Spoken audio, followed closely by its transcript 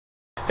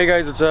Hey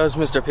guys, it's us,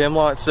 Mister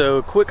Pimlott.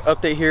 So quick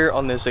update here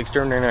on this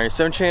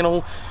EXT3RM1NAT0R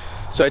channel.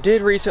 So I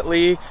did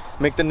recently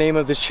make the name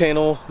of this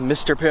channel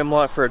Mister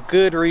Pimlott for a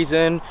good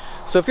reason.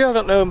 So if y'all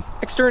don't know,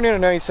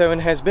 EXT3RM1NAT0R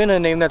has been a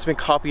name that's been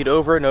copied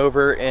over and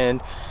over,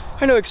 and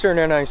I know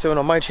EXT3RM1NAT0R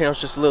on my channel is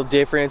just a little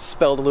different, it's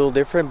spelled a little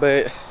different,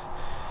 but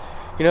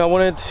you know, I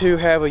wanted to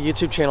have a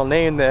YouTube channel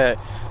name that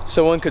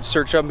someone could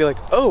search up and be like,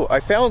 oh, I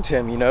found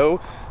him, you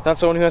know? Not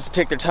someone who has to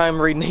take their time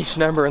reading each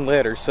number and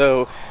letter.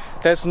 So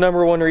that's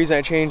number one reason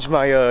I changed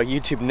my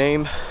YouTube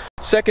name.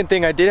 Second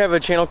thing, I did have a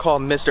channel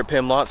called Mister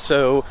Pimlott,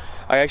 so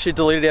I actually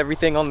deleted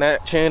everything on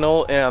that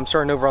channel and I'm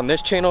starting over on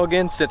this channel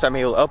again since I'm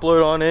able to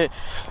upload on it.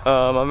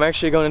 I'm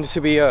actually going to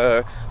be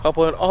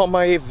uploading all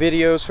my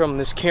videos from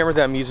this camera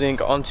that I'm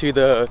using onto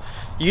the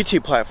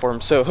YouTube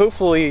platform. So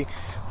hopefully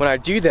when I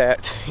do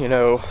that, you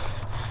know,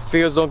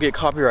 videos don't get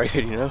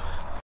copyrighted, you know.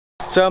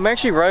 So I'm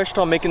actually rushed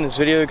on making this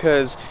video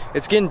because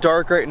it's getting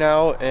dark right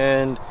now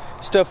and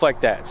stuff like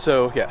that.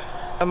 So yeah,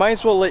 I might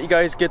as well let you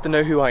guys get to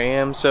know who I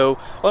am. So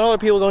a lot of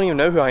people don't even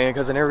know who I am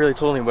because I never really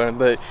told anybody.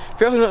 But if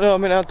you don't know,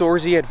 I'm an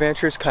outdoorsy,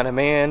 adventurous kind of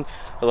man.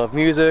 I love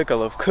music, I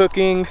love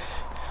cooking,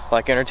 I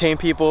like entertain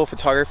people,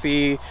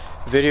 photography,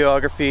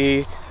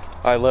 videography.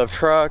 I love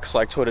trucks,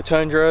 like Toyota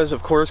Tundras,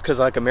 of course, because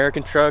I like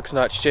American trucks,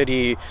 not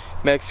shitty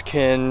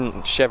Mexican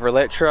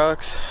Chevrolet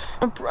trucks.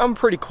 I'm a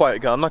pretty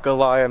quiet guy, I'm not gonna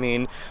lie. I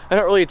mean, I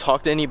don't really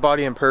talk to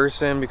anybody in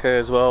person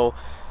because, well,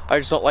 I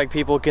just don't like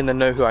people getting to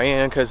know who I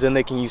am, because then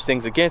they can use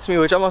things against me,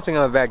 which I'm not saying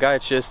I'm a bad guy.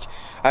 It's just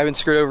I've been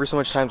screwed over so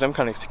much times, I'm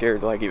kind of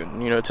scared to, like,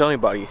 even, you know, tell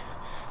anybody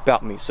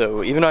about me.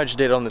 So even though I just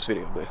did it on this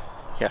video, but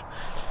yeah.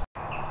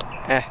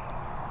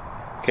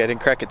 Okay, I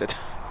didn't crack it that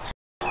time.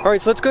 Alright,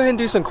 so let's go ahead and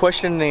do some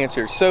question and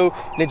answers. So,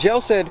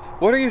 Nigel said,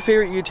 what are your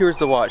favorite YouTubers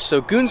to watch?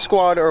 So, Goon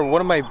Squad are one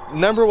of my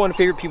 #1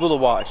 favorite people to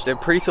watch. They're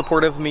pretty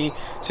supportive of me,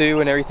 too,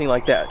 and everything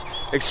like that.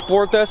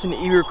 Export Us and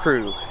Eager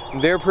Crew.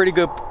 They're a pretty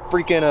good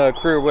freaking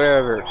crew or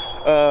whatever.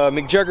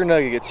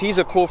 McJuggernuggets, he's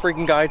a cool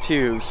freaking guy,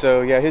 too. So,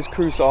 yeah, his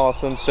crew's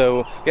awesome. So,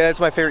 yeah, that's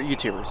my favorite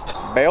YouTubers.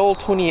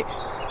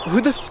 Barrel28.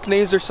 Who the f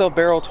names themselves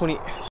Barrel28?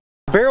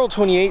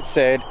 Barrel28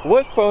 said,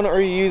 what phone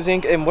are you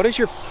using and what is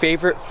your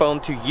favorite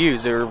phone to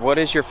use, or what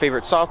is your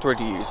favorite software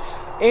to use?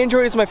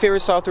 Android is my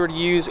favorite software to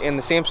use, and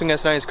the Samsung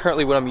S9 is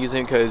currently what I'm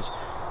using because,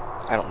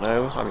 I don't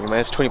know, I mean, my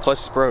S20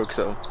 Plus is broke,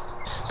 so.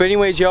 But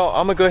anyways, y'all,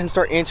 I'm gonna go ahead and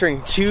start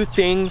answering 2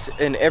 things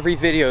in every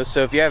video,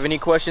 so if you have any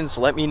questions,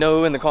 let me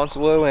know in the comments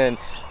below and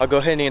I'll go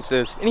ahead and answer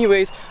those.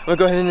 Anyways, I'm gonna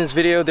go ahead and end this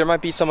video. There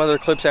might be some other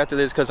clips after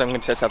this because I'm gonna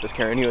test out this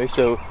camera anyway,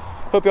 so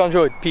hope y'all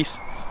enjoyed. Peace.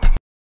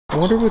 I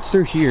wonder what's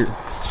through here.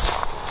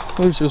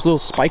 Oh, there's those little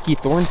spiky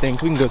thorn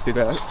things. We can go through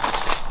that.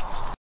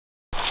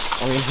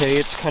 I mean, hey,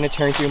 it's kind of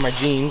tearing through my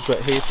jeans, but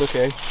hey, it's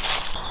okay.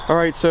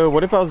 Alright, so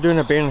what if I was doing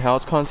abandoned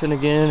house content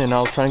again and I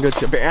was trying to go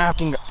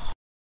to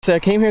So I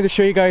came here to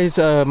show you guys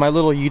my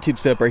little YouTube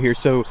setup right here.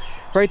 So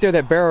right there,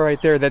 that barrel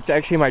right there, that's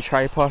actually my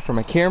tripod for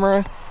my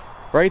camera.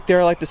 Right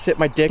there, I like to sit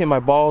my dick and my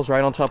balls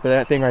right on top of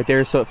that thing right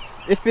there. So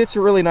it fits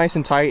really nice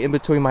and tight in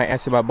between my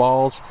ass and my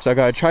balls. So I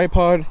got a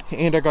tripod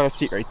and I got a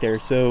seat right there.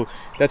 So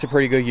that's a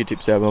pretty good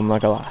YouTube setup, I'm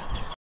not gonna lie.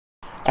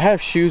 I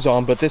have shoes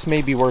on, but this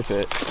may be worth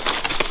it.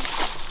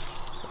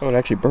 Oh, it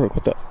actually broke.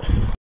 What the?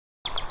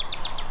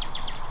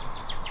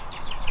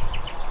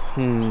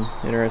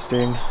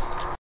 Interesting.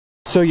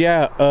 So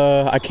yeah,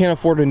 I can't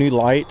afford a new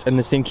light, and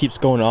this thing keeps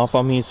going off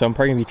on me, so I'm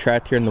probably gonna be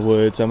trapped here in the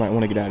woods. I might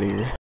want to get out of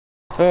here.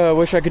 I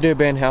wish I could do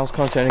abandoned house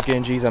content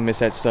again. Jeez, I miss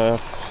that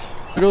stuff.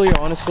 Really,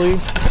 honestly,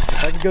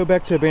 if I could go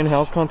back to abandoned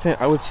house content,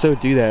 I would so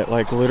do that.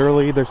 Like,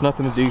 literally, there's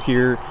nothing to do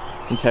here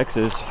in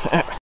Texas.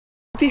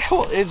 What the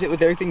hell is it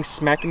with everything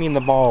smacking me in the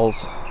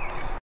balls?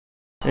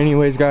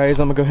 Anyways,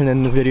 guys, I'm gonna go ahead and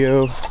end the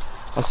video.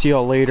 I'll see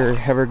y'all later.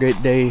 Have a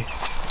great day.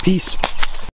 Peace.